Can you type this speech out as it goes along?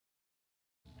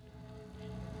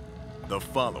The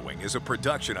following is a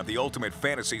production of the Ultimate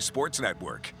Fantasy Sports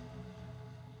Network.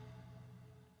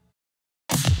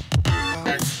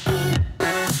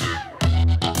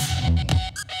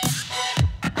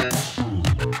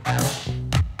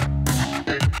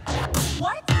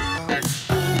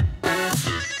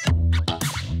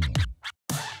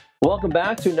 Welcome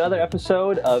back to another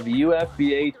episode of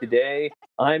UFBA Today.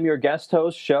 I'm your guest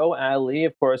host, Sho Alli.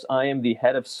 Of course, I am the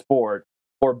head of sport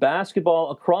for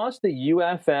basketball across the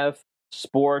UFF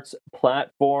Sports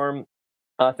platform.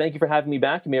 Thank you for having me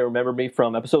back. You may remember me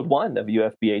from episode 1 of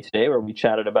UFBA Today, where we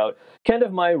chatted about kind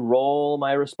of my role,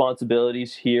 my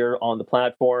responsibilities here on the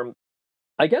platform.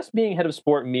 I guess being head of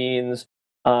sport means,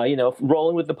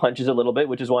 rolling with the punches a little bit,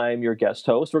 which is why I'm your guest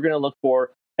host. We're going to look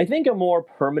for, I think, a more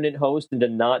permanent host in the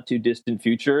not too distant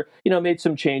future. Made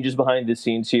some changes behind the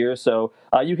scenes here. So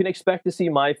you can expect to see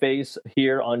my face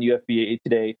here on UFBA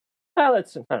Today.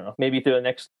 Maybe through the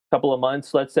next couple of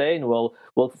months, let's say, and we'll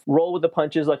roll with the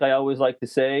punches, like I always like to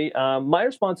say. My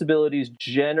responsibilities,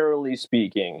 generally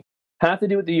speaking, have to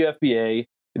do with the UFBA,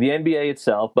 the NBA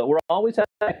itself, but we're always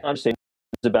having conversations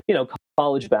about,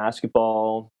 college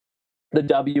basketball, the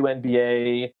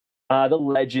WNBA, the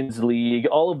Legends League,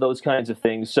 all of those kinds of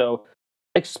things. So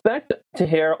expect to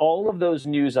hear all of those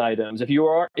news items. If you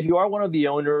are one of the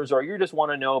owners, or you just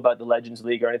want to know about the Legends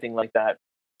League or anything like that,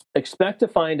 expect to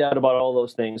find out about all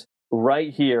those things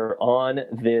right here on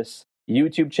this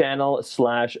YouTube channel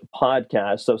 /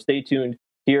 podcast. So stay tuned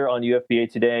here on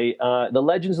UFBA Today. The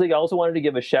Legends League, I also wanted to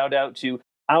give a shout out to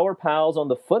our pals on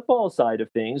the football side of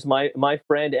things. My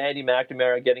friend Andy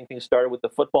McNamara getting things started with the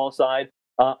football side.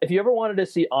 If you ever wanted to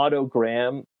see Otto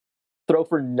Graham throw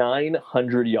for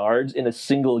 900 yards in a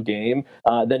single game,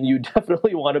 then you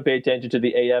definitely want to pay attention to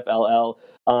the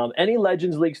AFLL. Any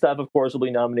Legends League stuff, of course, will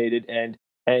be nominated and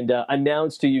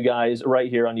announced to you guys right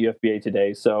here on UFBA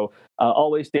Today. So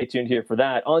always stay tuned here for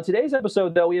that. On today's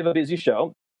episode, though, we have a busy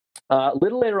show. A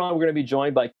little later on, we're going to be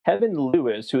joined by Kevin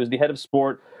Lewis, who is the head of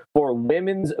sport for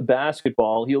women's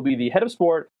basketball. He'll be the head of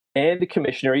sport and the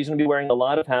commissioner. He's going to be wearing a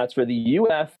lot of hats for the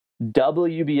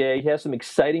UFWBA. He has some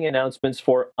exciting announcements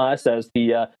for us as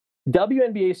the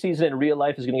WNBA season in real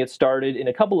life is going to get started in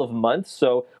a couple of months.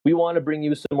 So we want to bring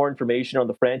you some more information on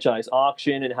the franchise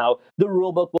auction and how the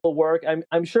rulebook will work.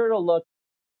 I'm sure it'll look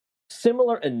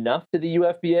similar enough to the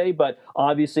UFBA, but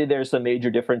obviously there's some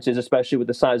major differences, especially with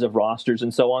the size of rosters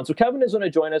and so on. So Kevin is going to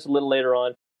join us a little later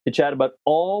on to chat about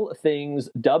all things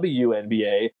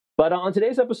WNBA. But on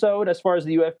today's episode, as far as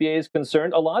the UFBA is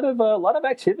concerned, a lot of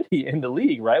activity in the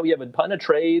league, right? We have a ton of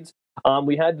trades.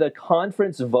 We had the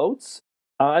conference votes.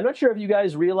 I'm not sure if you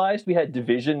guys realized we had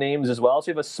division names as well. So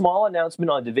we have a small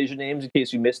announcement on division names in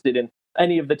case you missed it in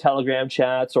any of the Telegram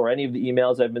chats or any of the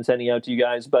emails I've been sending out to you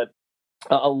guys. But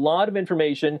a lot of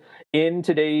information in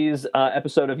today's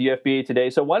episode of UFBA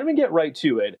Today. So why don't we get right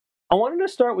to it? I wanted to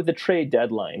start with the trade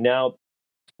deadline. Now,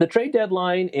 the trade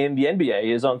deadline in the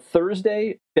NBA is on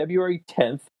Thursday, February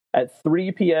 10th at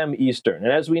 3 p.m. Eastern.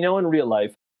 And as we know in real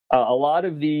life, a lot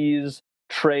of these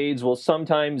trades will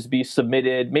sometimes be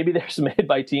submitted. Maybe they're submitted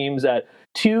by teams at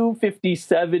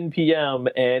 2:57 p.m.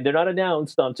 and they're not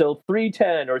announced until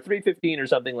 3:10 or 3:15 or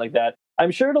something like that.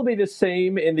 I'm sure it'll be the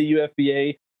same in the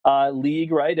UFBA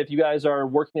league, right? If you guys are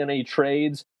working on any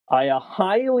trades, I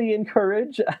highly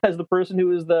encourage, as the person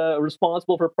who is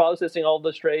responsible for processing all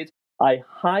those trades, I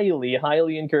highly,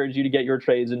 highly encourage you to get your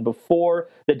trades in before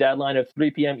the deadline of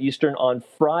 3 p.m. Eastern on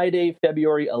Friday,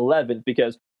 February 11th,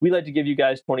 because we like to give you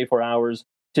guys 24 hours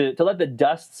to let the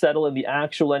dust settle in the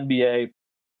actual NBA.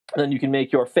 And then you can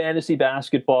make your fantasy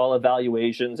basketball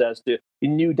evaluations as to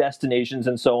new destinations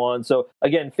and so on. So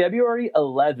again, February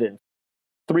 11th,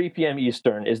 3 p.m.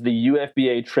 Eastern is the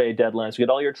UFBA trade deadline. So get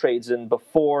all your trades in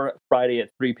before Friday at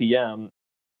 3 p.m.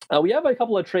 We have a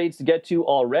couple of trades to get to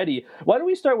already. Why don't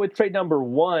we start with trade number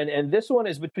 1? And this one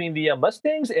is between the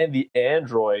Mustangs and the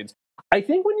Androids. I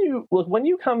think when you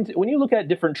look at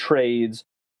different trades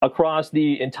across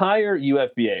the entire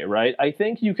UFBA, right? I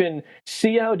think you can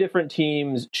see how different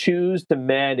teams choose to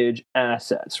manage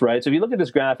assets, right? So if you look at this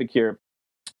graphic here,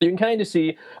 you can kind of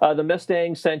see the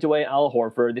Mustangs sent away Al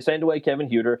Horford. They sent away Kevin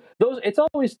Huerter. It's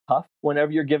always tough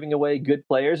whenever you're giving away good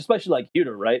players, especially like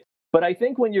Huerter, right? But I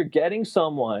think when you're getting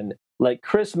someone like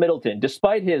Chris Middleton,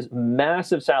 despite his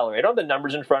massive salary, I don't have the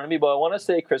numbers in front of me, but I want to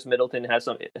say Chris Middleton has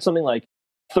something like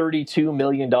 $32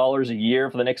 million a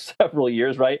year for the next several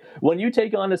years, right? When you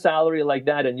take on a salary like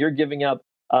that and you're giving up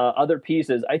other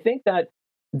pieces, I think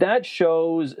that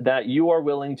shows that you are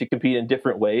willing to compete in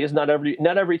different ways. Not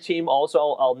every team. Also,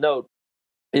 I'll note,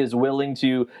 is willing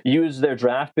to use their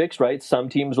draft picks, right? Some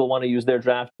teams will want to use their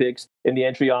draft picks in the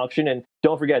entry auction. And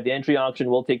don't forget, the entry auction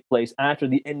will take place after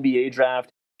the NBA draft,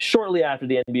 shortly after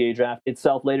the NBA draft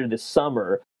itself later this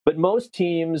summer. But most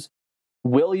teams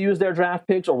will use their draft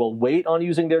picks or will wait on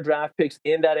using their draft picks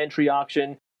in that entry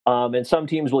auction. And some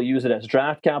teams will use it as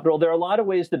draft capital. There are a lot of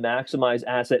ways to maximize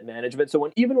asset management.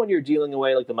 So even when you're dealing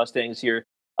away like the Mustangs here,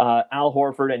 Al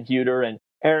Horford and Huter and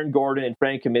Aaron Gordon and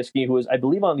Frank Kaminsky, who was, I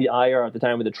believe, on the IR at the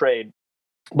time of the trade,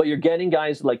 but you're getting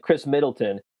guys like Chris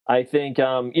Middleton. I think,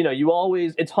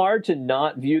 it's hard to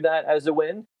not view that as a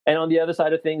win. And on the other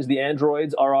side of things, the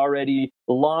Androids are already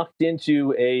locked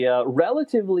into a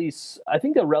relatively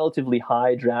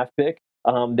high draft pick.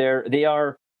 They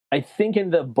are, I think,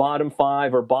 in the bottom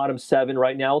 5 or bottom 7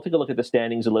 right now. We'll take a look at the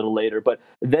standings a little later, but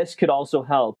this could also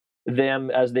help them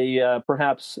as they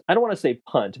perhaps, I don't want to say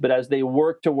punt, but as they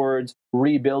work towards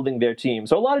rebuilding their team.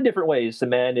 So a lot of different ways to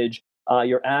manage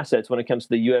your assets when it comes to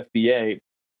the UFBA.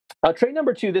 Trade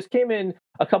number 2, this came in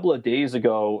a couple of days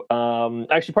ago.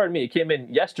 Actually, pardon me, it came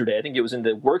in yesterday. I think it was in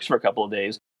the works for a couple of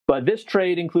days. But this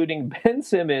trade, including Ben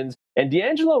Simmons and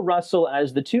D'Angelo Russell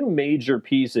as the 2 major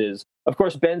pieces. Of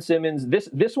course, Ben Simmons,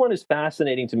 this one is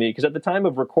fascinating to me because at the time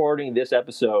of recording this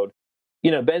episode,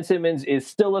 Ben Simmons is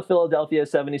still a Philadelphia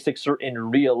 76er in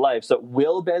real life. So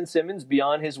will Ben Simmons be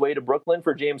on his way to Brooklyn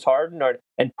for James Harden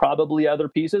and probably other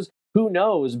pieces? Who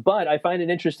knows? But I find it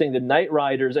interesting. The Knight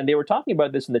Riders, and they were talking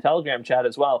about this in the Telegram chat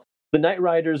as well, the Knight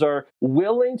Riders are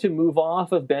willing to move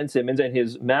off of Ben Simmons and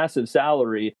his massive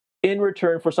salary in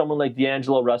return for someone like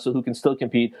D'Angelo Russell who can still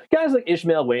compete. Guys like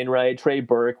Ishmael Wainwright, Trey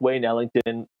Burke, Wayne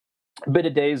Ellington,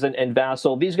 Bidays and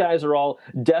Vassell, these guys are all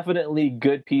definitely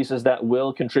good pieces that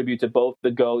will contribute to both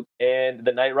the GOAT and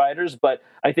the Knight Riders. But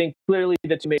I think clearly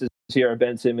the 2 main here are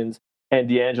Ben Simmons and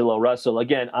D'Angelo Russell.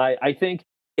 Again, I think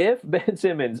if Ben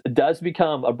Simmons does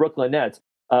become a Brooklyn Nets,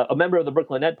 a member of the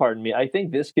Brooklyn Nets, pardon me, I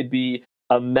think this could be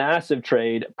a massive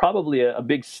trade, probably a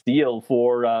big steal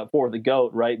for the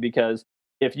GOAT, right? Because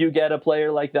if you get a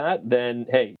player like that, then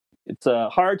hey, it's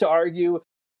hard to argue.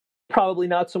 Probably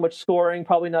not so much scoring,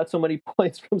 probably not so many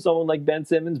points from someone like Ben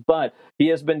Simmons, but he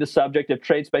has been the subject of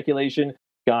trade speculation,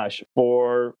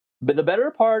 for the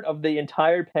better part of the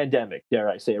entire pandemic, dare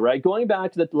I say, right? Going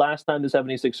back to the last time the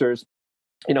 76ers,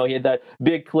 he had that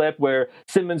big clip where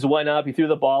Simmons went up, he threw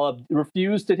the ball up,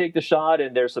 refused to take the shot,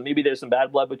 and there's some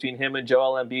bad blood between him and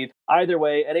Joel Embiid. Either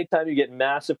way, anytime you get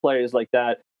massive players like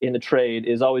that in the trade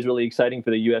is always really exciting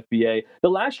for the UFBA. The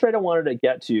last trade I wanted to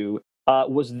get to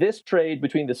was this trade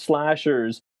between the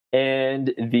Slashers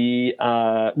and the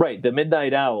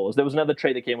Midnight Owls. There was another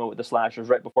trade that came out with the Slashers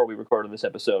right before we recorded this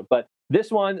episode. But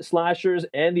this one, Slashers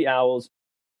and the Owls,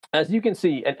 as you can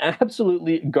see, an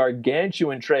absolutely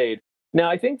gargantuan trade. Now,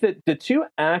 I think that the 2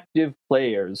 active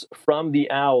players from the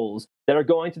Owls that are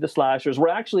going to the Slashers were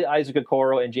actually Isaac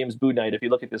Okoro and James Boudnight, if you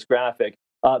look at this graphic.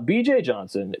 BJ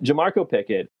Johnson, Jamarco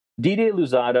Pickett, Dide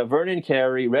Luzada, Vernon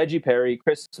Carey, Reggie Perry,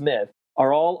 Chris Smith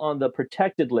are all on the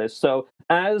protected list. So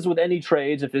as with any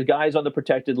trades, if the guy's on the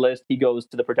protected list, he goes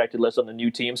to the protected list on the new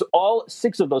team. So all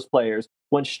 6 of those players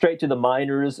went straight to the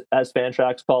minors, as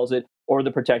Fantrax calls it, or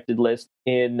the protected list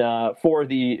for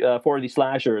the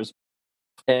Slashers.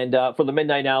 And for the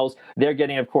Midnight Owls, they're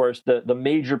getting, of course, the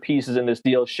major pieces in this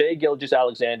deal: Shai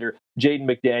Gilgeous-Alexander, Jaden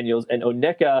McDaniels, and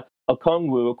Onyeka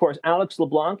Okongwu. Of course, Alex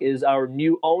LeBlanc is our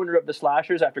new owner of the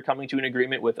Slashers after coming to an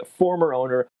agreement with a former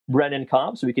owner, Brennan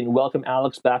Kopp. So we can welcome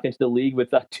Alex back into the league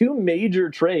with 2 major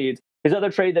trades. His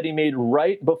other trade that he made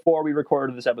right before we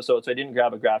recorded this episode, so I didn't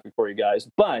grab a graphic for you guys,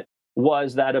 but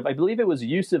was that of, I believe it was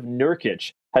Yusuf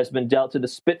Nurkic, has been dealt to the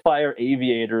Spitfire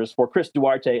Aviators for Chris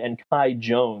Duarte and Kai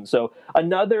Jones. So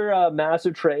another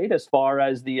massive trade as far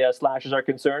as the Slashers are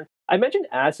concerned. I mentioned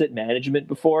asset management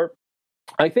before.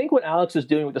 I think what Alex is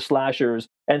doing with the Slashers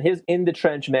and his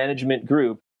in-the-trench management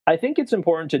group, I think it's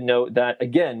important to note that,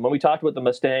 again, when we talked about the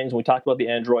Mustangs, when we talked about the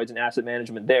Androids and asset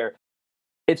management there,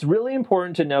 it's really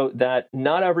important to note that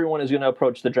not everyone is going to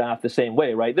approach the draft the same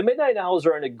way, right? The Midnight Owls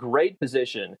are in a great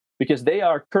position because they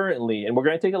are currently, and we're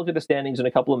going to take a look at the standings in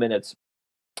a couple of minutes,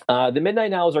 the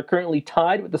Midnight Owls are currently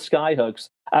tied with the Skyhooks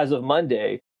as of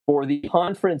Monday for the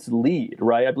conference lead,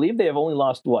 right? I believe they have only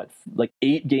lost,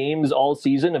 8 games all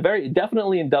season,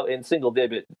 definitely in single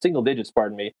digits,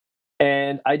 pardon me.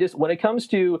 And when it comes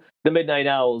to the Midnight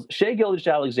Owls, Shai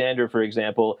Gilgeous-Alexander, for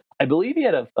example, I believe he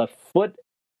had a foot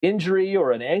injury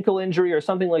or an ankle injury or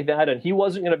something like that, and he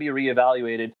wasn't going to be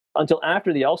reevaluated until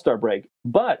after the All-Star break.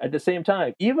 But at the same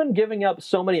time, even giving up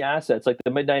so many assets like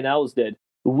the Midnight Owls did,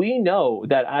 we know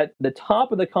that at the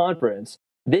top of the conference,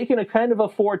 they can kind of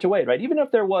afford to wait, right? Even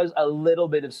if there was a little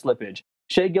bit of slippage,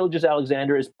 Shai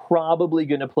Gilgeous-Alexander is probably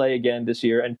going to play again this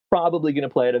year and probably going to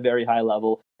play at a very high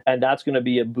level. And that's going to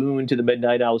be a boon to the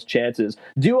Midnight Owls' chances.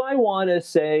 Do I want to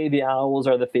say the Owls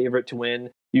are the favorite to win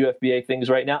UFBA things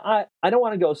right now? I don't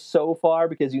want to go so far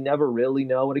because you never really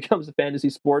know when it comes to fantasy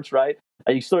sports, right?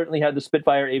 You certainly had the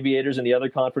Spitfire Aviators in the other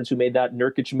conference who made that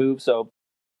Nurkic move, so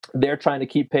they're trying to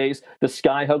keep pace. The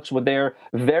Skyhooks with their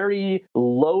very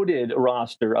loaded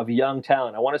roster of young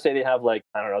talent. I want to say they have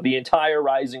the entire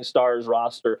Rising Stars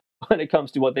roster when it comes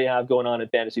to what they have going on in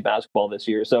fantasy basketball this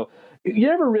year. So you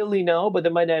never really know, but the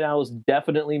Midnight Owls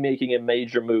definitely making a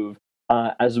major move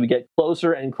as we get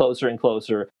closer and closer and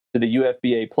closer to the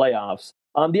UFBA playoffs.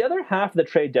 The other half of the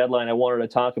trade deadline I wanted to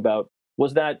talk about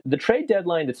was that the trade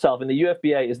deadline itself in the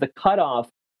UFBA is the cutoff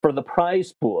for the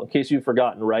prize pool, in case you've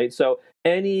forgotten, right? So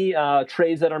any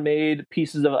trades that are made,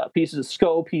 pieces of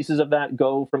that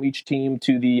go from each team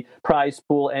to the prize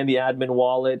pool and the admin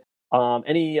wallet.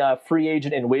 Any free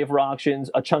agent and waiver auctions,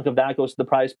 a chunk of that goes to the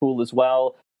prize pool as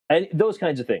well, and those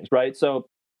kinds of things, right? So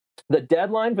the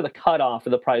deadline for the cutoff for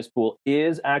the prize pool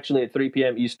is actually at 3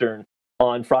 p.m. Eastern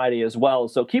on Friday as well.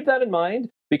 So keep that in mind,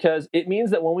 because it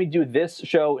means that when we do this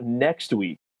show next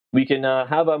week, we can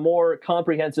have a more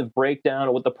comprehensive breakdown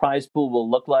of what the prize pool will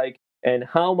look like and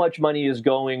how much money is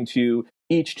going to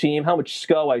each team, how much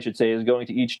SCO, I should say, is going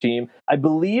to each team. I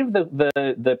believe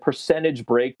the percentage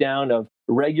breakdown of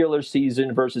regular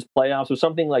season versus playoffs was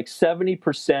something like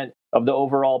 70% of the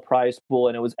overall prize pool,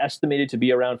 and it was estimated to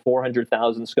be around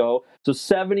 400,000 SCO. So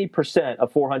 70%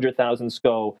 of 400,000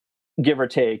 SCO, give or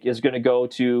take, is going to go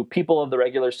to people of the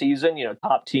regular season,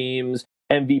 top teams,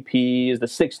 MVPs, the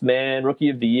sixth man, rookie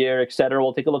of the year, et cetera.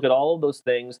 We'll take a look at all of those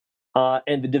things.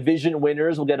 And the division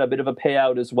winners will get a bit of a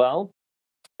payout as well.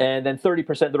 And then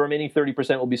 30%, the remaining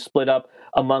 30% will be split up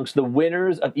amongst the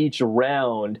winners of each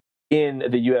round in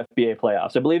the UFBA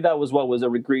playoffs. I believe that was what was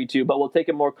agreed to, but we'll take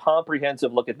a more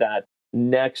comprehensive look at that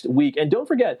next week. And don't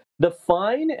forget, the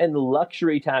fine and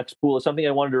luxury tax pool is something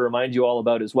I wanted to remind you all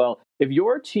about as well. If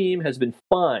your team has been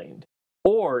fined,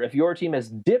 or if your team has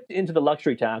dipped into the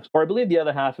luxury tax, or I believe the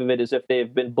other half of it is if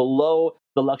they've been below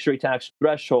the luxury tax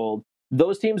threshold,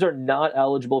 those teams are not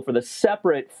eligible for the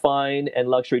separate fine and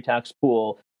luxury tax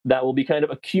pool that will be kind of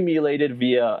accumulated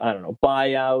via,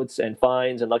 buyouts and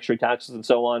fines and luxury taxes and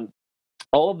so on.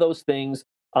 All of those things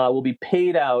will be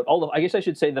paid out. I guess I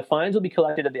should say the fines will be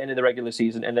collected at the end of the regular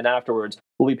season, and then afterwards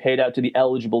will be paid out to the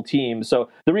eligible teams. So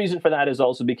the reason for that is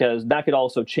also because that could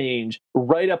also change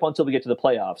right up until we get to the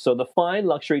playoffs. So the fine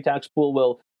luxury tax pool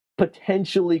will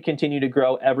potentially continue to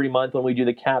grow every month when we do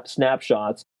the cap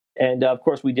snapshots. And of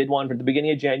course, we did one at the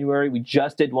beginning of January. We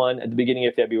just did one at the beginning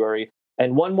of February.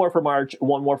 And one more for March,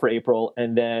 one more for April,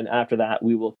 and then after that,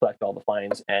 we will collect all the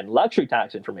fines and luxury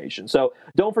tax information. So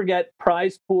don't forget,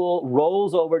 prize pool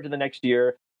rolls over to the next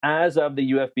year as of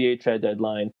the UFBA trade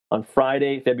deadline on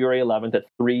Friday, February 11th at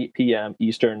 3 p.m.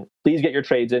 Eastern. Please get your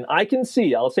trades in.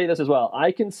 I'll say this as well,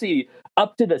 I can see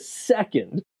up to the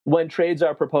second when trades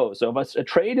are proposed. So if a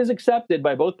trade is accepted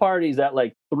by both parties at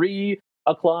 3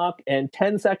 o'clock and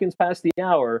 10 seconds past the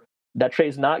hour, that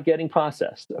trade's not getting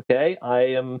processed, okay? I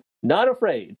am not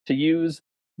afraid to use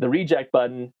the reject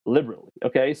button liberally,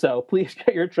 okay? So please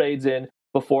get your trades in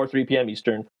before 3 p.m.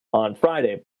 Eastern on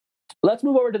Friday. Let's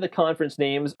move over to the conference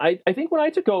names. I think when I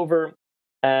took over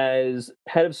as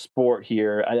head of sport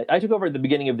here, I took over at the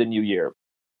beginning of the new year.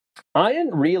 I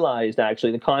hadn't realized,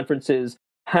 actually, the conferences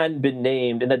hadn't been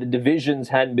named and that the divisions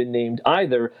hadn't been named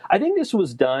either. I think this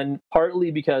was done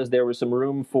partly because there was some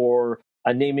room for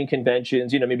naming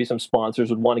conventions, maybe some sponsors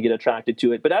would want to get attracted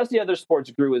to it. But as the other sports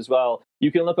grew as well,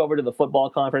 you can look over to the football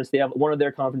conference. They have one of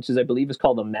their conferences, I believe, is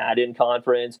called the Madden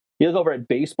Conference. You look over at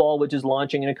baseball, which is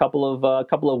launching in a couple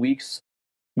of weeks.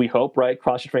 We hope, right?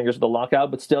 Cross your fingers with the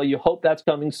lockout, but still, you hope that's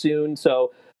coming soon.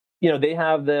 So, they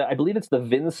have I believe it's the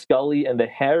Vin Scully and the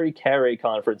Harry Carey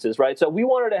conferences, right? So we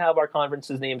wanted to have our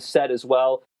conferences names set as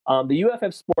well. The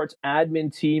UFF Sports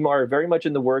admin team are very much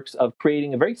in the works of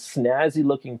creating a very snazzy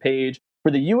looking page for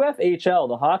the UFHL,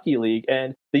 the Hockey League,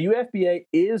 and the UFBA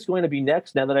is going to be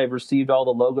next now that I've received all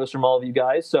the logos from all of you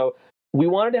guys. So we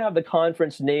wanted to have the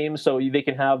conference name so they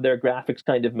can have their graphics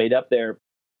kind of made up there.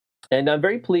 And I'm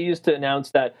very pleased to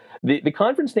announce that the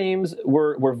conference names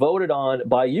were voted on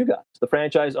by you guys, the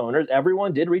franchise owners.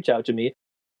 Everyone did reach out to me.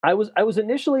 I was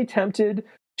initially tempted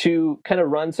to kind of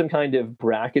run some kind of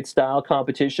bracket style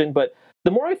competition, but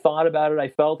the more I thought about it, I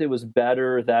felt it was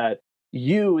better that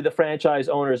you, the franchise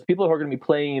owners, people who are going to be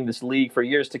playing in this league for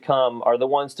years to come, are the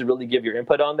ones to really give your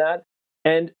input on that.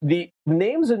 And the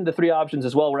names in the three options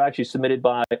as well were actually submitted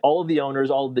by all of the owners,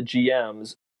 all of the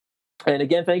GMs. And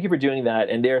again, thank you for doing that.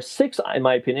 And there are six, in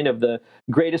my opinion, of the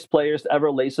greatest players to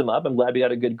ever lace them up. I'm glad we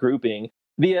got a good grouping.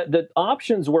 The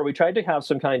options were we tried to have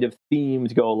some kind of theme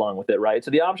to go along with it, right?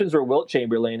 So the options were Wilt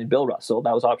Chamberlain and Bill Russell.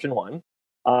 That was option one.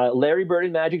 Larry Bird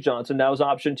and Magic Johnson. That was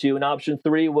option two. And option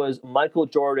three was Michael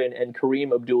Jordan and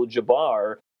Kareem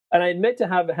Abdul-Jabbar. And I admit to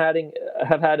have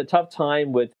had a tough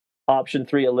time with option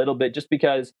three a little bit, just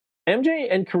because MJ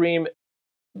and Kareem,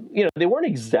 they weren't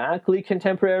exactly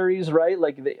contemporaries, right?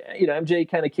 Like, MJ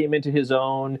kind of came into his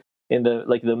own in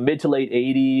the mid to late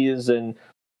 '80s, and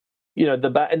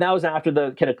and that was after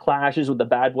the kind of clashes with the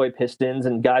Bad Boy Pistons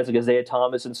and guys like Isaiah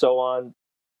Thomas and so on.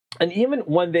 And even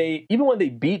when they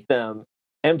beat them,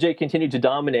 MJ continued to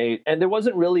dominate, and there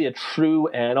wasn't really a true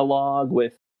analog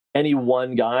with any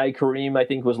one guy. Kareem, I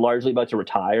think, was largely about to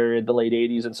retire in the late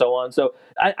 '80s and so on. So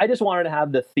I just wanted to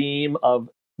have the theme of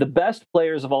the best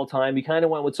players of all time. We kind of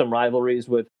went with some rivalries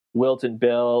with Wilt and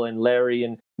Bill and Larry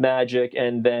and Magic,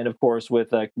 and then of course with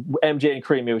MJ and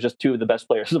Kareem, it was just two of the best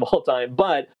players of all time.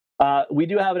 But we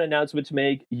do have an announcement to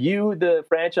make. You, the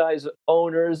franchise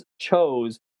owners,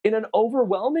 chose in an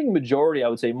overwhelming majority, I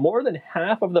would say more than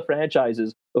half of the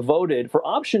franchises voted for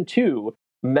option two,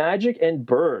 Magic and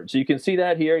Bird. So you can see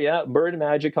that here. Yeah, Bird and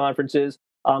Magic conferences.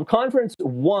 Conference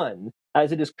one,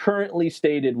 as it is currently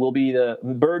stated, will be the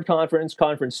Bird Conference.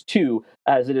 Conference two,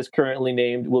 as it is currently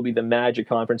named, will be the Magic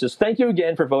Conferences. Thank you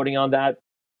again for voting on that.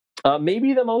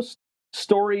 Maybe the most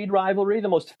storied rivalry, the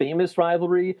most famous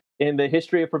rivalry in the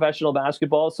history of professional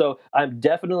basketball. So I'm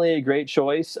definitely a great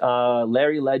choice.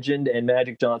 Larry Legend and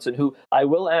Magic Johnson, who I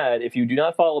will add, if you do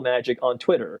not follow Magic on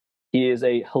Twitter, he is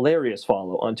a hilarious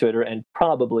follow on Twitter and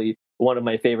probably one of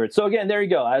my favorites. So again, there you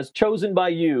go. As chosen by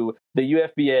you, the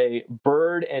UFBA,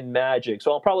 Bird and Magic.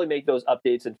 So I'll probably make those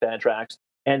updates in Fantrax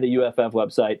and the UFF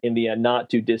website in the not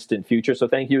too distant future. So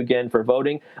thank you again for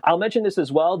voting. I'll mention this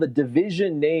as well. The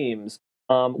division names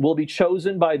will be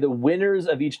chosen by the winners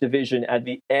of each division at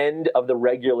the end of the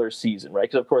regular season, right?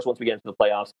 Because, of course, once we get into the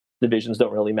playoffs, divisions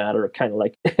don't really matter, kind of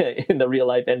like in the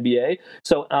real-life NBA.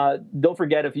 So don't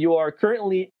forget, if you are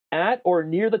currently at or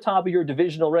near the top of your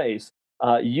divisional race,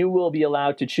 you will be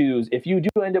allowed to choose, if you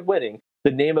do end up winning,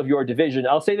 the name of your division.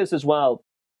 I'll say this as well.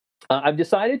 I've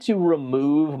decided to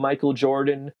remove Michael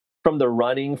Jordan from the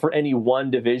running for any one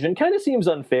division. Kind of seems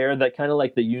unfair that kind of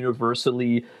like the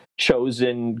universally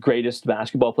chosen greatest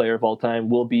basketball player of all time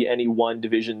will be any one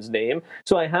division's name.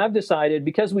 So I have decided,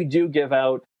 because we do give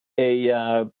out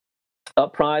a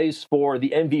prize for the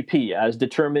MVP as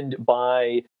determined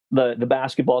by the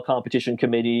basketball competition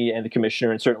committee and the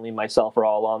commissioner, and certainly myself are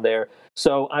all on there.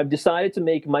 So I've decided to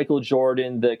make Michael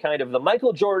Jordan the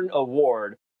Michael Jordan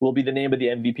Award will be the name of the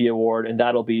MVP award, and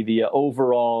that'll be the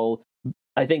overall,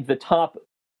 I think, the top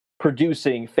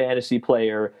producing fantasy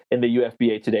player in the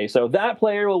UFBA today. So that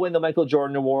player will win the Michael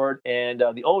Jordan Award, and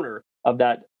the owner of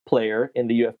that player in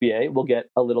the UFBA will get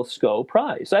a little SCO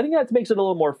prize. So I think that makes it a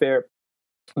little more fair,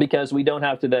 because we don't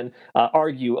have to then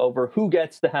argue over who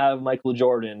gets to have Michael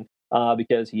Jordan,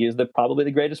 because he is probably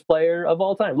the greatest player of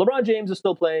all time. LeBron James is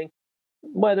still playing.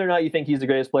 Whether or not you think he's the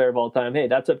greatest player of all time, hey,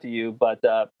 that's up to you. But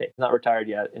hey, he's not retired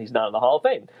yet, and he's not in the Hall of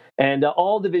Fame. And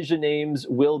all division names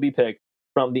will be picked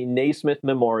from the Naismith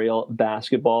Memorial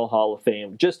Basketball Hall of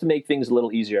Fame, just to make things a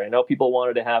little easier. I know people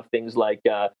wanted to have things like,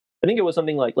 I think it was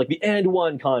something like the And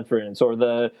One Conference, or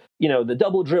the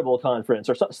Double Dribble Conference,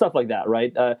 or stuff like that,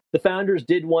 right? The founders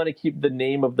did want to keep the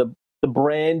name of the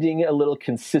branding a little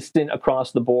consistent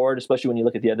across the board, especially when you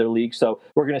look at the other leagues. So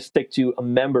we're going to stick to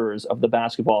members of the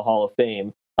Basketball Hall of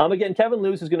Fame. Again, Kevin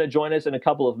Lewis is going to join us in a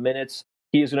couple of minutes.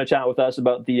 He is going to chat with us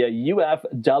about the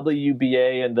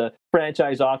UFWBA and the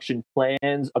franchise auction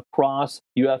plans across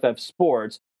UFF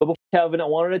Sports. But before Kevin, I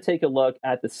wanted to take a look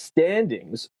at the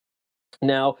standings.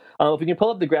 Now, if we can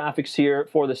pull up the graphics here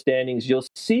for the standings, you'll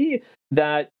see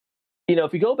that,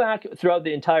 if you go back throughout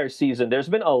the entire season, there's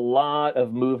been a lot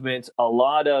of movements, a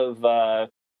lot of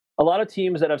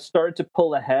teams that have started to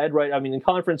pull ahead, right? I mean, in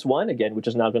Conference 1, again, which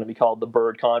is now going to be called the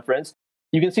Bird Conference,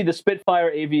 you can see the Spitfire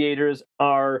Aviators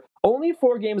are only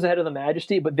 4 games ahead of the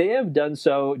Majesty, but they have done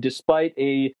so despite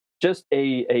a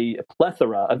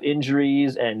plethora of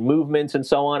injuries and movements and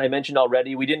so on. I mentioned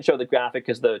already, we didn't show the graphic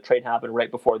because the trade happened right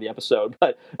before the episode,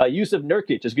 but Yusuf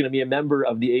Nurkic is going to be a member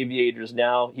of the Aviators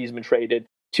now. He's been traded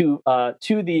to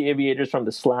the Aviators from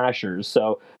the Slashers.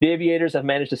 So the Aviators have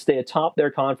managed to stay atop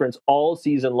their conference all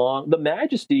season long. The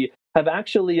Majesty have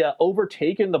actually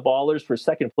overtaken the Ballers for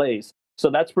second place. So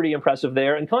that's pretty impressive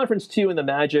there. In Conference 2 in the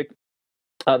Magic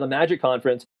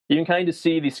Conference, you can kind of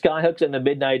see the Skyhooks and the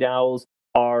Midnight Owls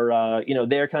are,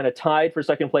 they're kind of tied for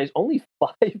second place. Only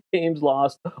 5 games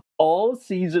lost all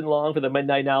season long for the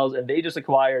Midnight Owls, and they just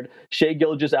acquired Shea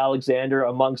Gilgeous-Alexander,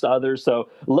 amongst others. So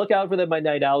look out for the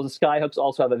Midnight Owls. The Skyhooks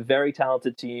also have a very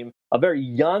talented team, a very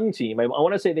young team. I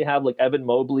want to say they have like Evan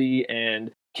Mobley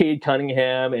and Cade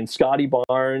Cunningham and Scotty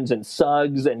Barnes and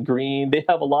Suggs and Green. They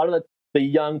have a lot of the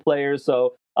young players.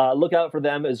 So look out for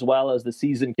them as well as the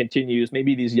season continues.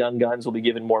 Maybe these young guns will be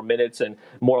given more minutes and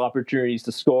more opportunities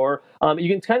to score. You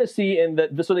can kind of see in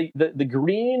the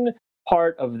green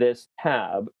part of this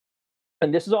tab,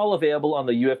 and this is all available on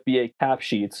the UFBA cap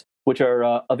sheets, which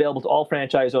are available to all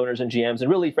franchise owners and GMs, and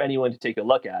really for anyone to take a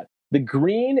look at. The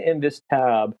green in this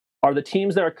tab are the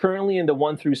teams that are currently in the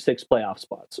 1 through 6 playoff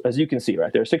spots. As you can see,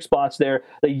 right, there are 6 spots there.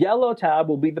 The yellow tab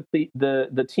will be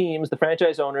the teams, the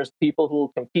franchise owners, people who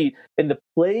will compete in the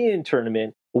play-in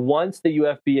tournament once the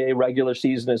UFBA regular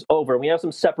season is over. We have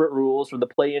some separate rules for the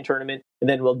play-in tournament, and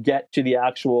then we'll get to the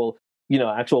actual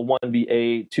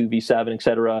 1v8, 2v7,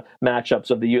 etc. matchups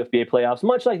of the UFBA playoffs,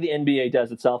 much like the NBA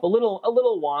does itself. A little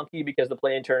wonky because the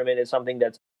play-in tournament is something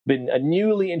that's been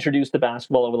newly introduced to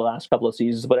basketball over the last couple of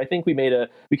seasons, but I think we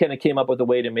kind of came up with a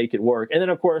way to make it work. And then,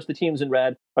 of course, the teams in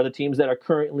red are the teams that are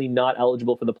currently not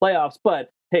eligible for the playoffs, but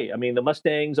hey, I mean, the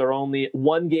Mustangs are only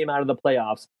 1 game out of the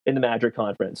playoffs in the Magic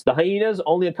Conference. The Hyenas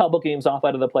only a couple games off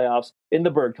out of the playoffs in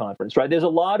the Bird Conference, right? There's a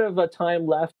lot of time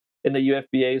left in the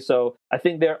UFBA, so I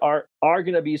think there are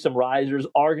going to be some risers,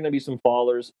 are going to be some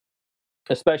fallers,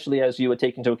 especially as you would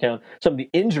take into account some of the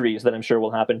injuries that I'm sure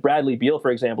will happen. Bradley Beal,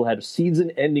 for example, had a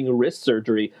season-ending wrist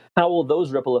surgery. How will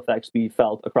those ripple effects be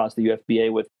felt across the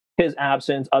UFBA with his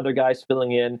absence, other guys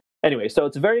filling in? Anyway, so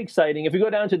it's very exciting. If you go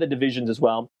down to the divisions as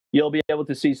well, you'll be able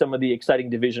to see some of the exciting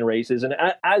division races. And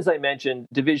as I mentioned,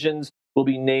 divisions will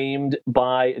be named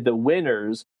by the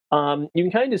winners. You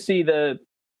can kind of see the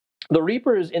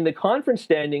Reapers in the conference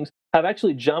standings have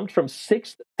actually jumped from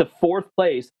 6th to 4th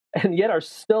place, and yet are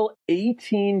still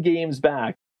 18 games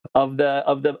back of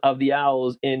the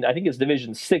Owls in, I think it's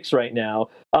Division 6 right now.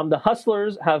 The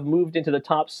Hustlers have moved into the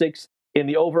top 6 in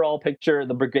the overall picture.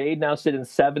 The Brigade now sit in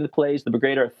 7th place. The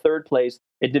Brigade are 3rd place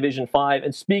in Division 5.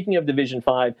 And speaking of Division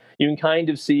 5, you can kind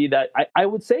of see that I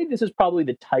would say this is probably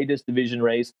the tightest division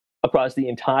race across the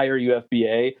entire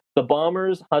UFBA. The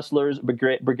Bombers, Hustlers,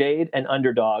 Brigade, and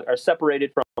Underdog are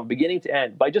separated from beginning to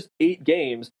end by just 8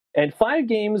 games. And 5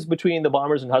 games between the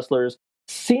Bombers and Hustlers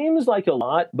seems like a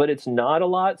lot, but it's not a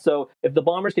lot. So if the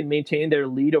Bombers can maintain their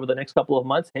lead over the next couple of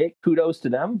months, hey, kudos to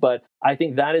them. But I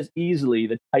think that is easily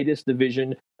the tightest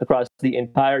division across the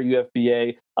entire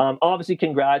UFBA. Obviously,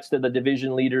 congrats to the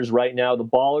division leaders right now. The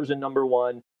Ballers in number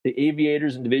 1, the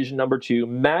Aviators in division number 2,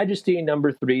 Majesty in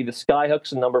number 3, the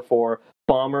Skyhooks in number 4,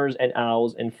 Bombers and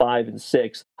Owls in 5 and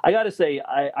 6. I got to say,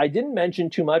 I didn't mention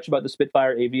too much about the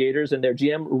Spitfire Aviators, and their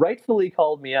GM rightfully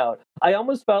called me out. I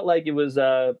almost felt like it was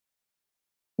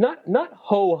not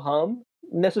ho-hum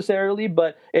necessarily,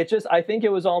 but it's just, I think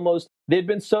it was almost, they've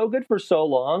been so good for so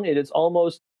long, you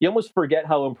almost forget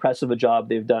how impressive a job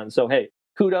they've done. So, hey,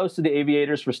 kudos to the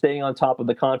Aviators for staying on top of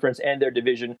the conference and their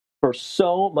division for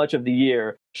so much of the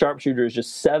year. Sharpshooter is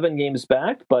just 7 games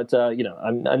back, but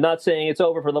I'm not saying it's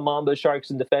over for the Mamba, Sharks,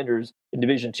 and Defenders in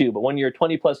Division 2, but when you're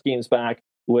 20-plus games back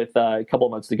with a couple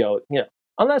of months to go,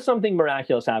 unless something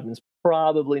miraculous happens,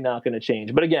 probably not going to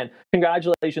change. But again,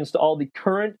 congratulations to all the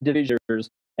current divisioners,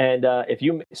 and if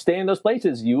you stay in those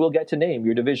places, you will get to name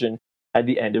your division at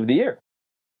the end of the year.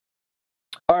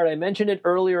 All right, I mentioned it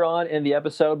earlier on in the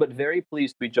episode, but very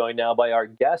pleased to be joined now by our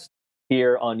guest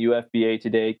here on UFBA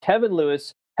Today, Kevin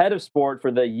Lewis, head of sport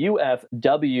for the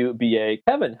UFWBA.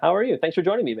 Kevin, how are you? Thanks for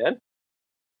joining me, man.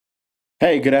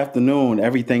 Hey, good afternoon.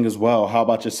 Everything is well. How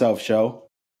about yourself, Sho?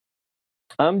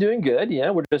 I'm doing good.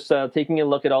 Yeah, we're just taking a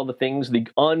look at all the things, the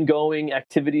ongoing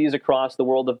activities across the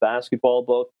world of basketball,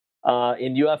 both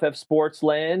in UFF Sports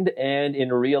land and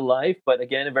in real life. But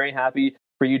again, I'm very happy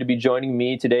for you to be joining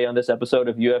me today on this episode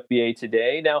of UFBA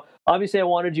Today. Now, obviously, I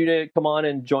wanted you to come on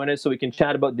and join us so we can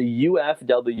chat about the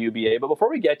UFWBA. But before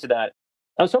we get to that,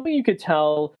 I was hoping you could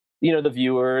tell the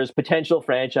viewers, potential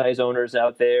franchise owners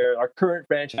out there, our current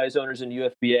franchise owners in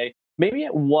UFBA, maybe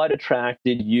what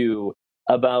attracted you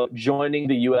about joining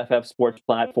the UFF Sports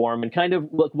platform, and kind of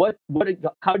look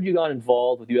how did you got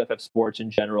involved with UFF Sports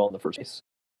in general in the first place?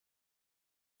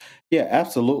 Yeah,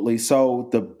 absolutely. So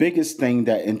the biggest thing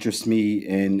that interests me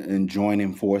in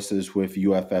joining forces with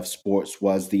UFF Sports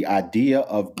was the idea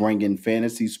of bringing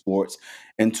fantasy sports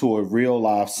into a real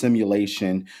life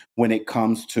simulation when it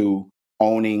comes to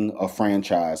owning a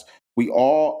franchise. We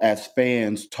all, as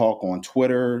fans, talk on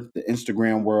Twitter, the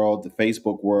Instagram world, the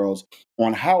Facebook worlds,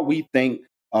 on how we think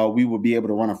we would be able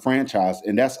to run a franchise.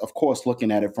 And that's, of course,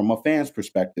 looking at it from a fan's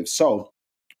perspective. So,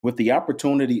 with the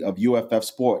opportunity of UFF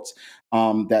Sports,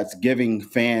 that's giving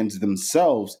fans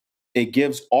themselves, it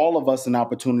gives all of us an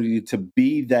opportunity to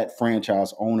be that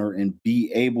franchise owner and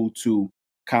be able to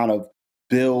kind of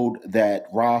build that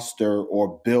roster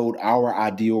or build our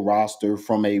ideal roster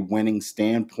from a winning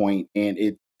standpoint. And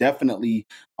it definitely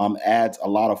adds a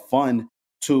lot of fun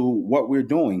to what we're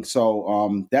doing.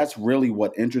 So that's really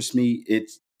what interests me.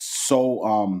 It's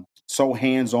so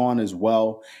hands on as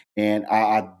well, and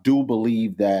I do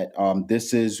believe that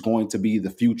this is going to be the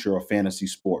future of fantasy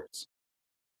sports.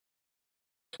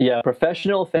 Yeah,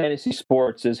 professional fantasy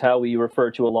sports is how we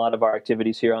refer to a lot of our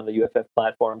activities here on the UFF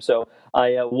platform. So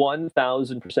I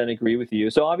 1000% agree with you.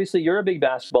 So obviously, you're a big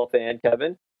basketball fan,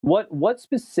 Kevin. What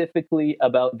specifically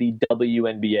about the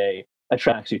WNBA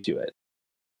attracts you to it?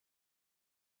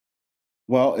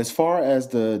 Well, as far as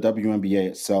the WNBA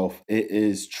itself, it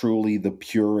is truly the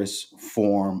purest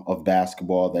form of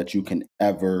basketball that you can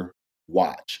ever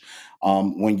watch.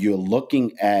 When you're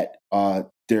looking at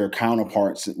their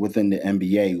counterparts within the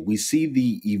NBA, we see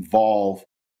the evolving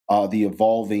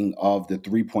of the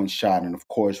 3 point shot, and of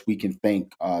course, we can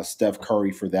thank Steph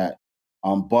Curry for that.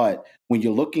 But when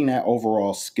you're looking at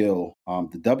overall skill,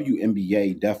 the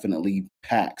WNBA definitely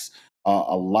packs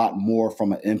a lot more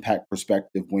from an impact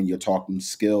perspective when you're talking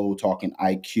skill, talking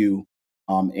IQ.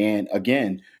 And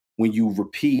again, when you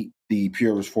repeat the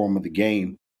purest form of the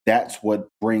game, that's what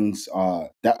brings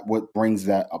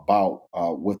that about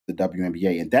with the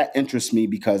WNBA, and that interests me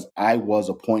because I was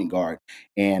a point guard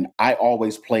and I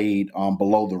always played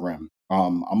below the rim.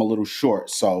 I'm a little short,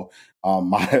 so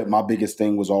my biggest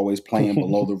thing was always playing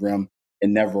below the rim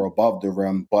and never above the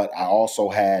rim. But I also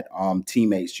had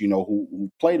teammates, who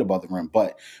played above the rim.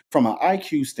 But from an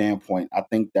IQ standpoint, I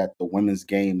think that the women's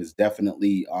game is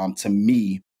definitely, to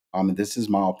me, and this is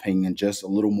my opinion, just a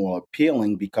little more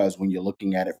appealing because when you're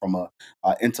looking at it from a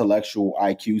intellectual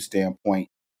IQ standpoint,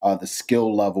 the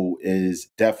skill level is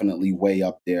definitely way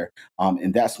up there,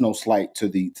 and that's no slight to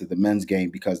the men's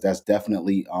game because that's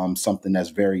definitely something that's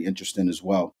very interesting as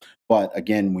well. But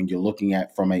again, when you're looking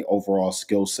at from a overall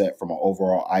skill set, from an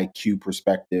overall IQ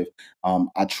perspective,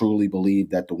 I truly believe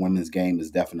that the women's game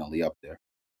is definitely up there.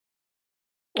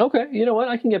 Okay, you know what?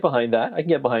 I can get behind that. I can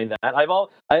get behind that.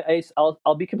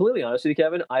 I'll be completely honest with you,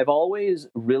 Kevin. I've always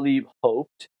really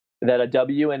hoped that a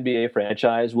WNBA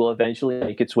franchise will eventually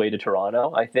make its way to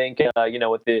Toronto. I think I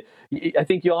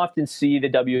think you often see the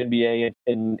WNBA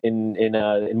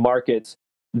in markets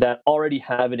that already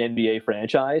have an NBA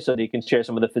franchise, so they can share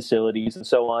some of the facilities and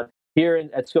so on.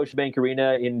 At Scotiabank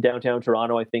Arena in downtown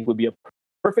Toronto, I think would be a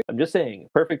perfect. I'm just saying,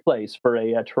 perfect place for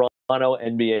a Toronto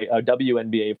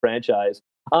WNBA franchise.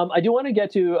 I do want to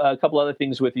get to a couple other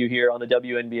things with you here on the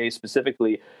WNBA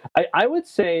specifically. I would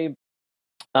say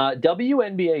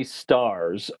WNBA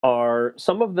stars are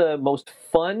some of the most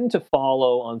fun to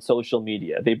follow on social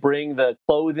media. They bring the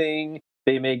clothing,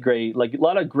 they make like a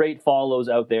lot of great follows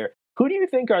out there. Who do you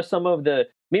think are some of the,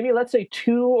 maybe let's say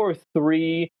two or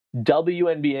three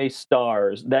WNBA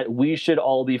stars that we should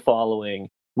all be following,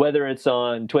 whether it's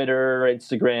on Twitter,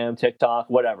 Instagram, TikTok,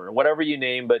 whatever you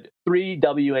name, but three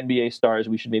WNBA stars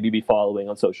we should maybe be following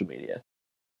on social media?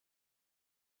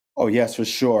 Oh yes, for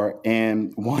sure.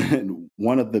 And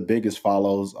one of the biggest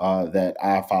follows that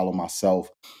I follow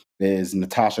myself is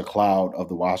Natasha Cloud of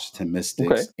the Washington Okay.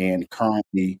 Mystics, and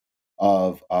currently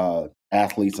of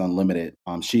Athletes Unlimited.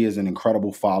 She is an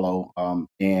incredible follow.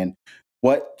 And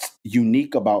what's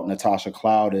unique about Natasha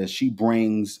Cloud is she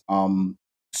brings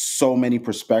so many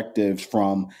perspectives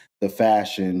from the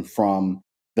fashion, from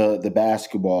the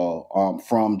basketball,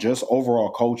 from just overall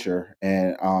culture,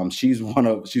 and she's one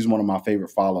of my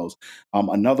favorite follows.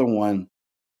 Another one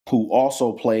who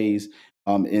also plays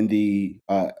in the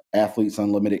Athletes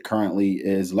Unlimited currently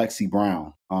is Lexi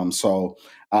Brown. So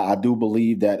I do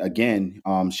believe that again,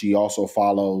 she also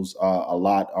follows a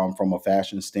lot from a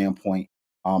fashion standpoint.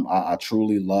 I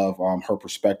truly love her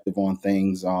perspective on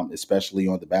things, especially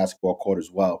on the basketball court as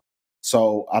well.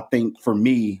 So I think for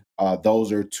me,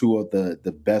 those are two of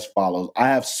the best follows. I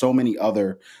have so many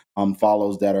other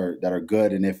follows that are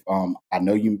good, and if I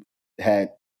know you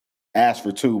had asked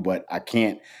for two, but I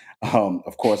can't.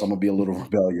 Of course, I'm gonna be a little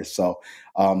rebellious. So,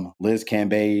 Liz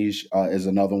Cambage is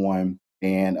another one,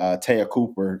 and Taya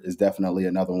Cooper is definitely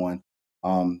another one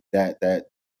that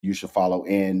you should follow.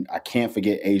 And I can't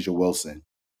forget Asia Wilson.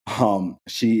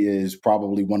 She is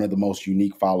probably one of the most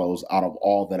unique follows out of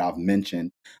all that I've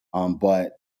mentioned.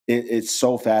 But it's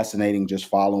so fascinating just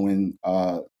following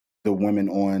the women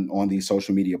on these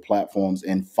social media platforms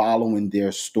and following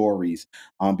their stories,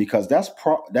 because that's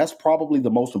probably the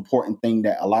most important thing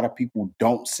that a lot of people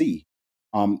don't see,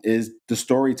 is the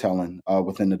storytelling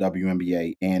within the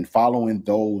WNBA, and following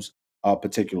those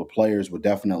particular players would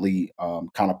definitely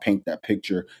kind of paint that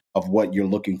picture of what you're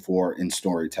looking for in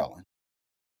storytelling.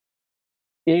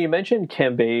 Yeah, you mentioned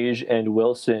Cambage and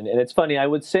Wilson, and it's funny. I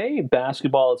would say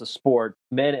basketball as a sport,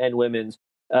 men and women's,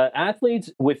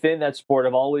 athletes within that sport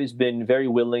have always been very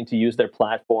willing to use their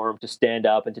platform to stand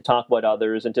up and to talk about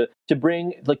others and to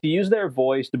bring, like, to use their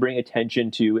voice to bring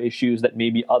attention to issues that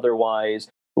maybe otherwise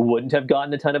wouldn't have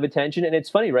gotten a ton of attention. And it's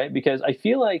funny, right? Because I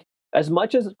feel like as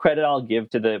much as credit I'll give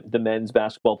to the men's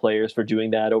basketball players for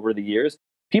doing that over the years,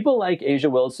 people like Asia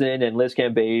Wilson and Liz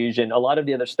Cambage and a lot of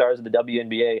the other stars of the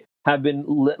WNBA have been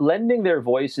lending their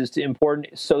voices to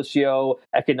important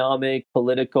socio-economic,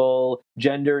 political,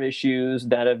 gender issues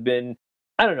that have been,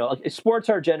 I don't know, like, sports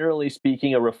are generally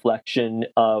speaking a reflection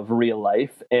of real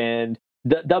life. And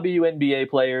the WNBA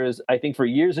players, I think for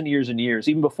years and years and years,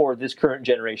 even before this current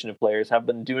generation of players, have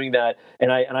been doing that,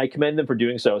 and I commend them for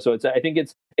doing so. So I think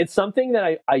it's something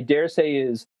that I dare say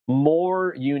is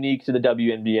more unique to the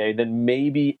WNBA than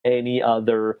maybe any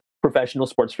other professional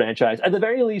sports franchise, at the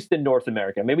very least in North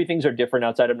America. Maybe things are different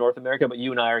outside of North America, but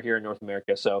you and I are here in North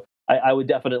America, so I would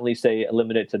definitely say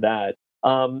limit it to that.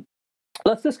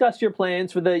 Let's discuss your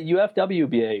plans for the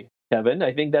UFWBA, Kevin.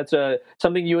 I think that's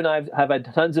something you and I have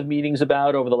had tons of meetings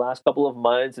about over the last couple of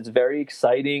months. It's very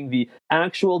exciting. The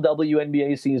actual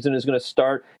WNBA season is going to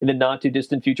start in the not too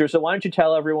distant future. So why don't you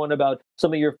tell everyone about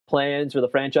some of your plans for the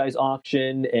franchise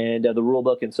auction and the rule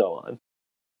book and so on?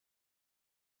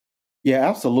 Yeah,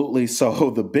 absolutely. So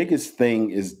the biggest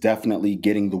thing is definitely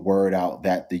getting the word out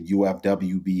that the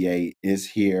UFWBA is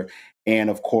here. And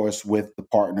of course, with the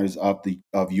partners of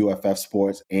UFF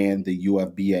Sports and the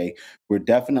UFBA, we're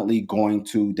definitely going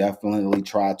to definitely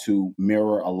try to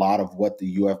mirror a lot of what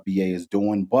the UFBA is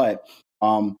doing, but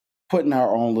putting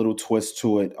our own little twist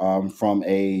to it from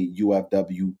a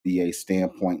UFWBA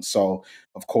standpoint. So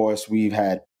of course, we've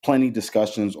had plenty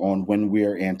discussions on when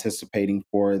we're anticipating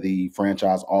for the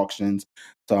franchise auctions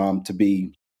to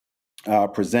be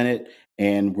presented,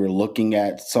 and we're looking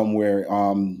at somewhere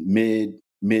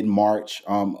mid March.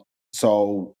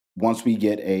 So once we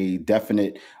get a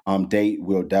definite date,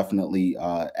 we'll definitely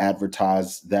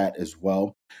advertise that as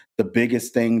well. The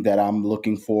biggest thing that I'm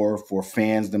looking for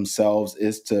fans themselves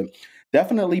is to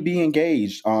definitely be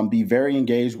engaged, be very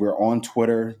engaged. We're on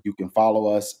Twitter. You can follow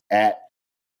us at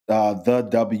the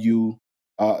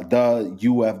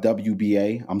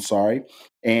UFWBA. I'm sorry,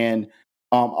 and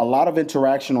a lot of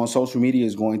interaction on social media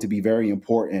is going to be very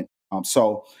important.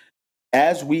 So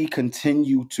as we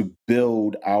continue to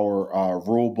build our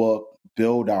rule book,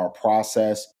 build our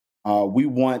process, we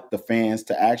want the fans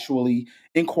to actually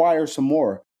inquire some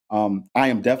more. I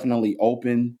am definitely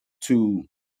open to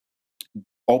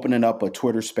opening up a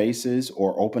Twitter Spaces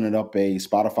or opening up a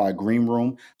Spotify Green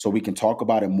Room so we can talk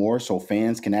about it more, so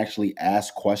fans can actually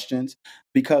ask questions.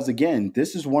 Because again,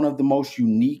 this is one of the most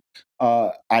unique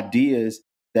ideas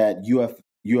that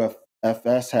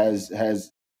UFFS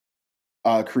has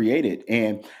created.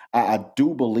 And I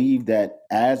do believe that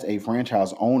as a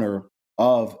franchise owner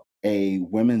of a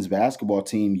women's basketball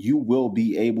team, you will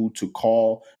be able to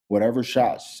call whatever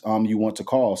shots you want to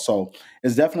call. So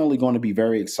it's definitely going to be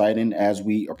very exciting as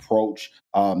we approach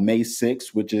May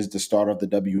 6th, which is the start of the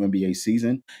WNBA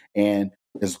season. And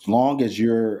as long as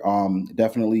you're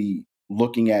definitely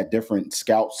looking at different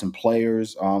scouts and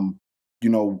players,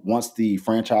 once the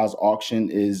franchise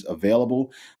auction is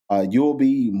available, you'll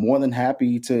be more than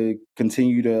happy to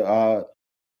continue to,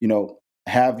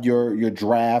 have your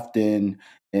draft and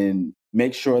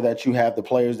make sure that you have the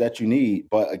players that you need.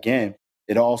 But again,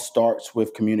 it all starts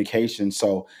with communication.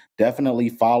 So definitely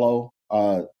follow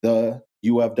the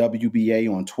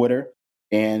UFWBA on Twitter,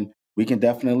 and we can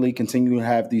definitely continue to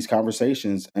have these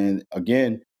conversations. And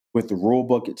again, with the rule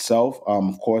book itself,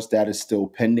 of course, that is still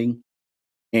pending.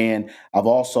 And I've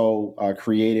also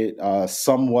created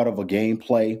somewhat of a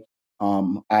gameplay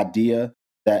idea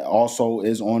that also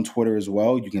is on Twitter as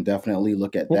well. You can definitely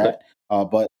look at Okay. that.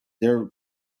 But there are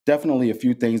definitely a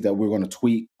few things that we're going to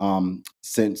tweak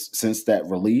since that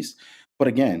release. But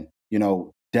again,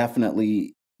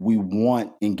 definitely we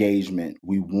want engagement.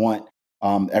 We want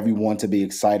everyone to be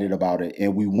excited about it,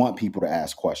 and we want people to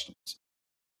ask questions.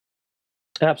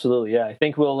 Absolutely, yeah. I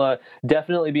think we'll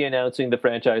definitely be announcing the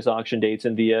franchise auction dates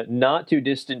in the not too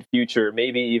distant future,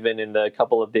 maybe even in the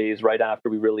couple of days right after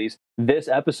we release this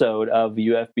episode of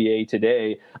UFBA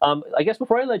Today. I guess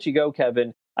before I let you go,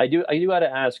 Kevin, I do got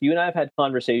to ask. You and I have had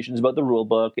conversations about the rule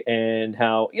book and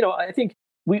how I think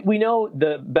we know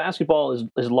the basketball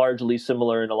is largely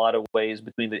similar in a lot of ways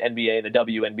between the NBA and the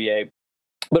WNBA.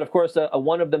 But of course,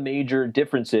 one of the major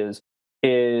differences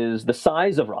is the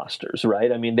size of rosters,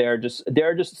 right? I mean, there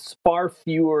are just far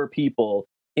fewer people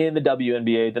in the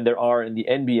WNBA than there are in the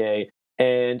NBA.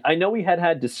 And I know we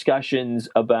had discussions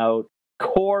about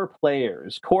core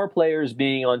players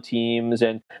being on teams,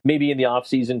 and maybe in the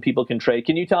offseason people can trade.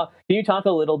 Can you talk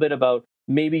a little bit about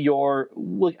maybe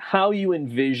how you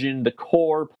envision the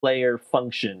core player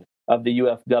function of the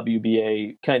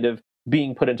UFWBA kind of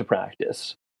being put into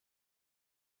practice?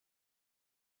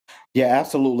 Yeah,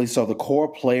 absolutely. So the core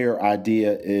player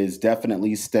idea is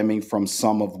definitely stemming from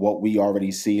some of what we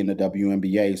already see in the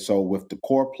WNBA. So with the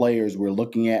core players, we're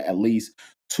looking at least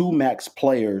two max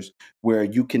players where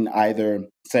you can either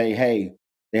say, hey,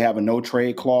 they have a no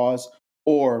trade clause,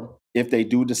 or if they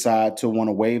do decide to want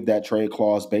to waive that trade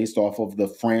clause based off of the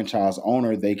franchise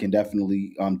owner, they can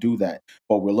definitely do that.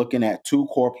 But we're looking at two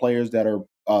core players that are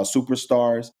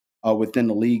superstars within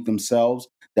the league themselves,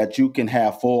 that you can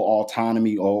have full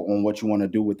autonomy on what you want to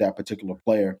do with that particular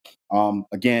player.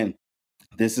 Again,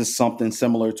 this is something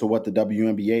similar to what the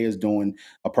WNBA is doing.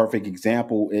 A perfect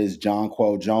example is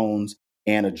Jonquel Jones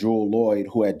and a Jewel Lloyd,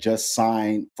 who had just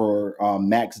signed for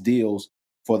max deals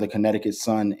for the Connecticut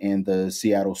Sun and the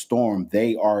Seattle Storm.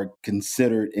 They are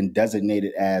considered and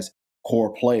designated as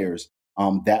core players.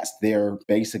 That's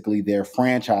basically their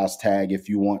franchise tag, if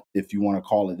you want to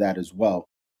call it that as well.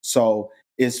 So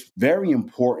it's very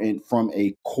important from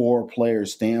a core player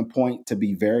standpoint to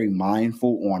be very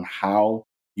mindful on how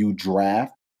you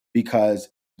draft, because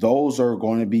those are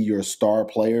going to be your star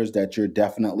players that you're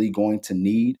definitely going to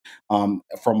need. From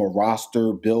a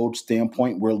roster build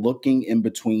standpoint, we're looking in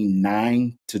between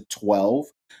 9 to 12,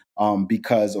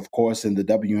 because, of course, in the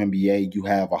WNBA, you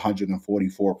have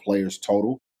 144 players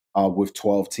total with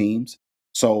 12 teams.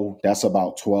 So that's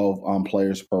about 12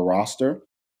 players per roster.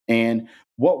 And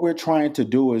what we're trying to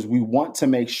do is we want to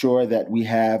make sure that we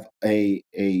have a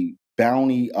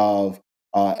bounty of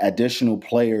additional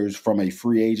players from a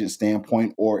free agent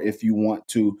standpoint, or if you want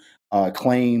to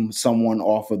claim someone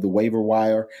off of the waiver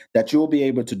wire, that you'll be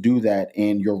able to do that,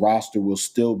 and your roster will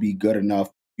still be good enough,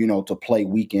 to play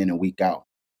week in and week out.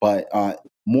 But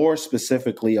more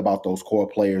specifically about those core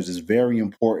players, is very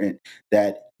important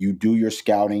that you do your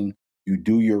scouting, you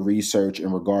do your research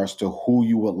in regards to who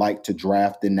you would like to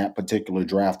draft in that particular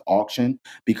draft auction,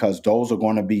 because those are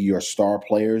going to be your star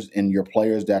players and your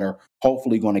players that are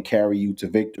hopefully going to carry you to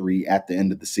victory at the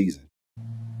end of the season.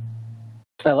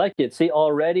 I like it. See,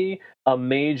 already a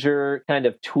major kind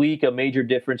of tweak, a major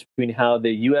difference between how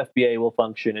the UFBA will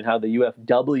function and how the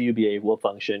UFWBA will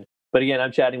function. But again,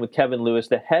 I'm chatting with Kevin Lewis,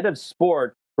 the head of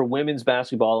sport for women's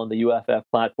basketball on the UFF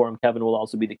platform. Kevin will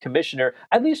also be the commissioner,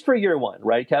 at least for year one,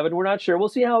 right, Kevin? We're not sure. We'll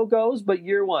see how it goes, but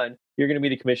year one, you're going to be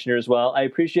the commissioner as well. I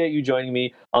appreciate you joining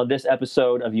me on this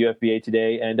episode of UFBA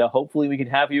Today, and hopefully we can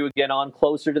have you again on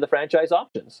closer to the franchise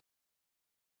options.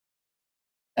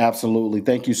 Absolutely.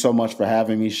 Thank you so much for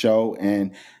having me, Sho.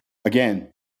 And again,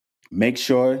 make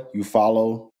sure you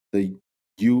follow the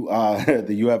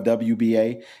the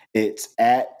UFWBA. It's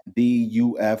at the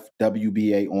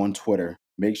UFWBA on Twitter.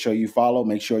 Make sure you follow,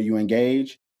 make sure you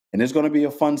engage, and it's going to be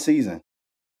a fun season.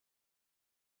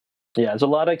 Yeah, there's a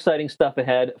lot of exciting stuff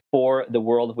ahead for the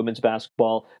world of women's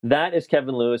basketball. That is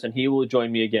Kevin Lewis, and he will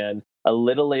join me again a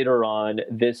little later on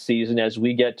this season as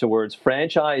we get towards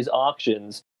franchise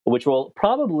auctions, which will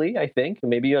probably, I think,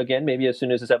 maybe as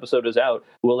soon as this episode is out,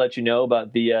 we'll let you know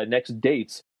about the next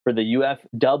dates for the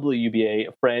UFWBA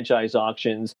franchise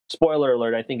auctions. Spoiler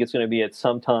alert, I think it's going to be at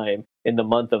some time in the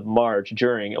month of March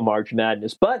during March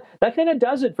Madness. But that kind of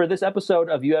does it for this episode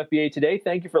of UFBA Today.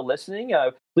 Thank you for listening.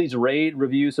 Please rate,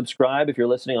 review, subscribe if you're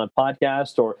listening on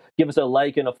podcast, or give us a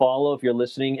like and a follow if you're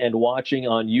listening and watching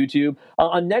on YouTube.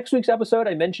 On next week's episode,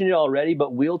 I mentioned it already,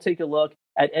 but we'll take a look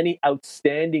at any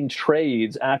outstanding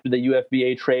trades after the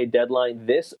UFBA trade deadline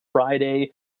this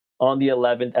Friday on the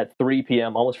 11th at 3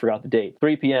 p.m. Almost forgot the date.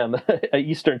 3 p.m.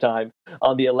 Eastern time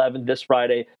on the 11th this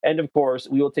Friday. And of course,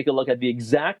 we will take a look at the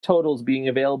exact totals being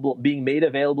made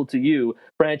available to you,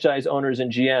 franchise owners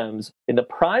and GMs, in the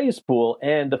prize pool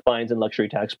and the fines and luxury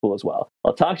tax pool as well.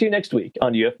 I'll talk to you next week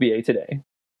on UFBA Today.